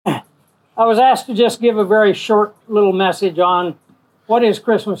I was asked to just give a very short little message on what is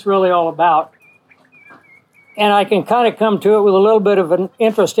Christmas really all about. And I can kind of come to it with a little bit of an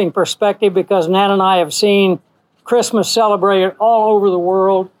interesting perspective because Nan and I have seen Christmas celebrated all over the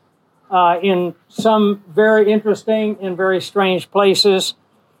world in some very interesting and very strange places,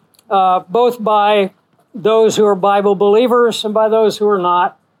 both by those who are Bible believers and by those who are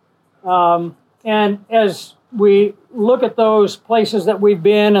not. And as we look at those places that we've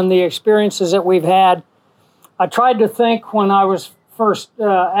been and the experiences that we've had, I tried to think when I was first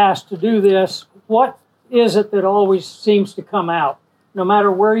asked to do this, what is it that always seems to come out, no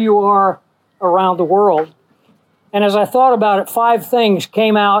matter where you are around the world? And as I thought about it, 5 things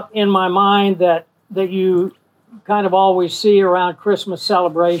came out in my mind that you kind of always see around Christmas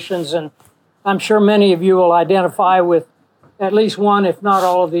celebrations, and I'm sure many of you will identify with at least one, if not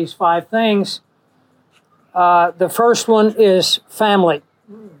all of these 5 things. The first one is family.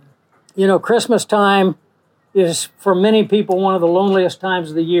 You know, Christmas time is, for many people, one of the loneliest times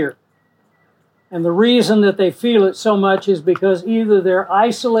of the year. And the reason that they feel it so much is because either they're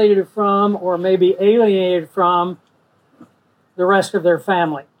isolated from or maybe alienated from the rest of their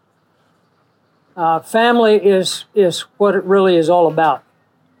family. Family is what it really is all about.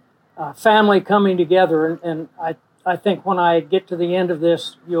 Family coming together, and I think when I get to the end of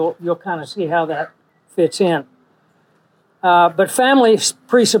this, you'll kind of see how that fits in. But family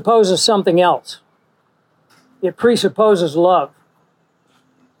presupposes something else. It presupposes love.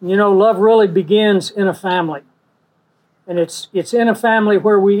 You know, love really begins in a family. And it's in a family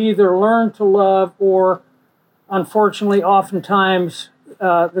where we either learn to love or, unfortunately, oftentimes,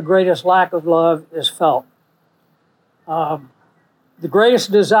 the greatest lack of love is felt. The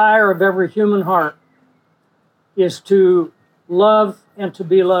greatest desire of every human heart is to love and to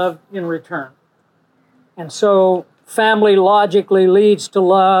be loved in return. And so family logically leads to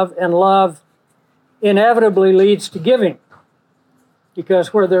love, and love inevitably leads to giving.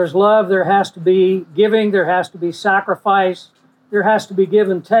 Because where there's love, there has to be giving, there has to be sacrifice, there has to be give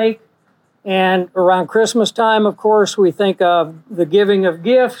and take. And around Christmas time, of course, we think of the giving of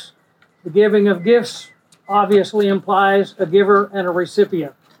gifts. The giving of gifts obviously implies a giver and a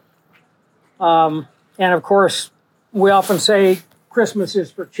recipient. And of course, we often say Christmas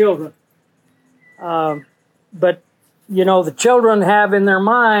is for children. But, you know, the children have in their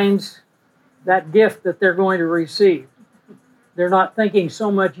minds that gift that they're going to receive. They're not thinking so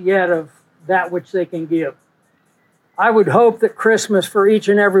much yet of that which they can give. I would hope that Christmas for each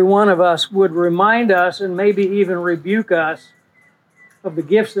and every one of us would remind us and maybe even rebuke us of the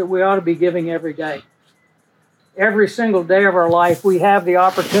gifts that we ought to be giving every day. Every single day of our life, we have the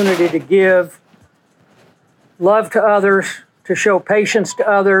opportunity to give love to others, to show patience to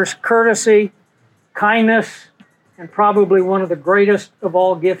others, courtesy, kindness, and probably one of the greatest of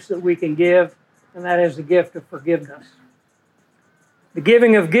all gifts that we can give, and that is the gift of forgiveness. The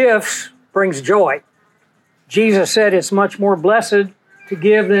giving of gifts brings joy. Jesus said it's much more blessed to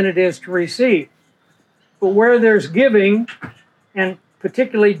give than it is to receive. But where there's giving, and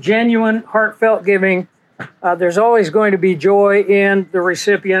particularly genuine, heartfelt giving, there's always going to be joy in the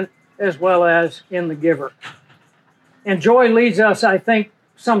recipient as well as in the giver. And joy leads us, I think,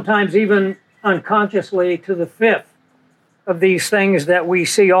 sometimes even unconsciously to the 5th of these things that we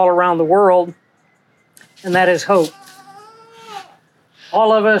see all around the world, and that is hope.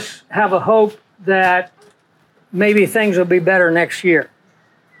 All of us have a hope that maybe things will be better next year.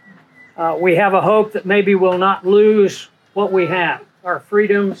 We have a hope that maybe we'll not lose what we have, our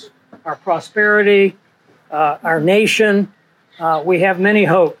freedoms, our prosperity, our nation. We have many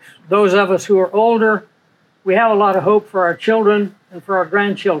hopes. Those of us who are older, we have a lot of hope for our children and for our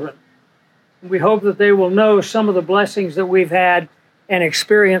grandchildren. We hope that they will know some of the blessings that we've had and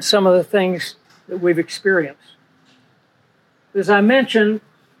experience some of the things that we've experienced. As I mentioned,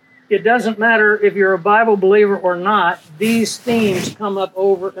 it doesn't matter if you're a Bible believer or not, these themes come up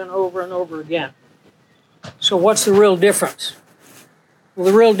over and over and over again. So what's the real difference? Well,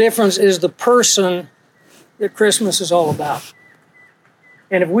 the real difference is the person that Christmas is all about.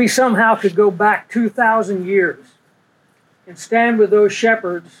 And if we somehow could go back 2,000 years and stand with those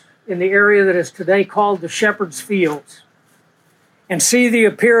shepherds in the area that is today called the Shepherd's Fields and see the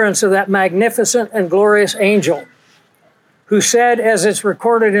appearance of that magnificent and glorious angel who said, as it's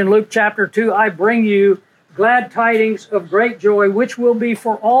recorded in Luke chapter 2, I bring you glad tidings of great joy, which will be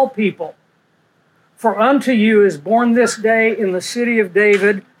for all people. For unto you is born this day in the city of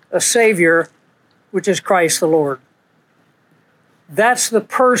David a Savior, which is Christ the Lord. That's the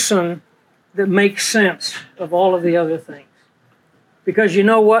person that makes sense of all of the other things. Because you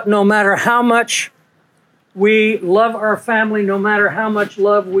know what? No matter how much we love our family, no matter how much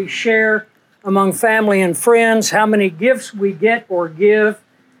love we share, among family and friends, how many gifts we get or give,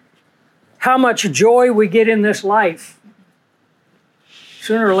 how much joy we get in this life.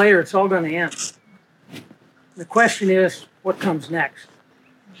 Sooner or later, it's all going to end. The question is, what comes next?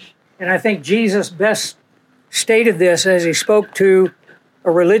 And I think Jesus best stated this as he spoke to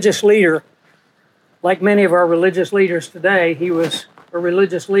a religious leader. Like many of our religious leaders today, he was a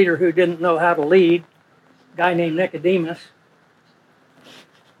religious leader who didn't know how to lead, a guy named Nicodemus.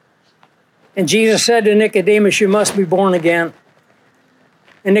 And Jesus said to Nicodemus, you must be born again.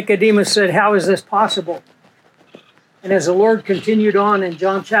 And Nicodemus said, how is this possible? And as the Lord continued on in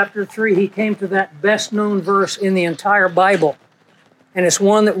John chapter 3, he came to that best known verse in the entire Bible. And it's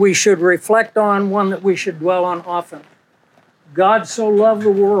one that we should reflect on, one that we should dwell on often. God so loved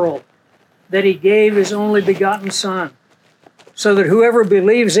the world that he gave his only begotten Son, so that whoever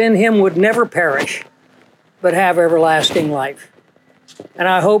believes in him would never perish, but have everlasting life. And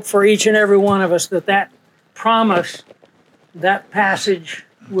I hope for each and every one of us that that promise, that passage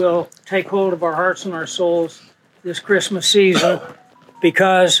will take hold of our hearts and our souls this Christmas season,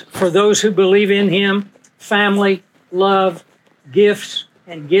 because for those who believe in him, family, love, gifts,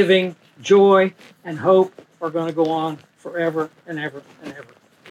 and giving, joy, and hope are going to go on forever and ever and ever.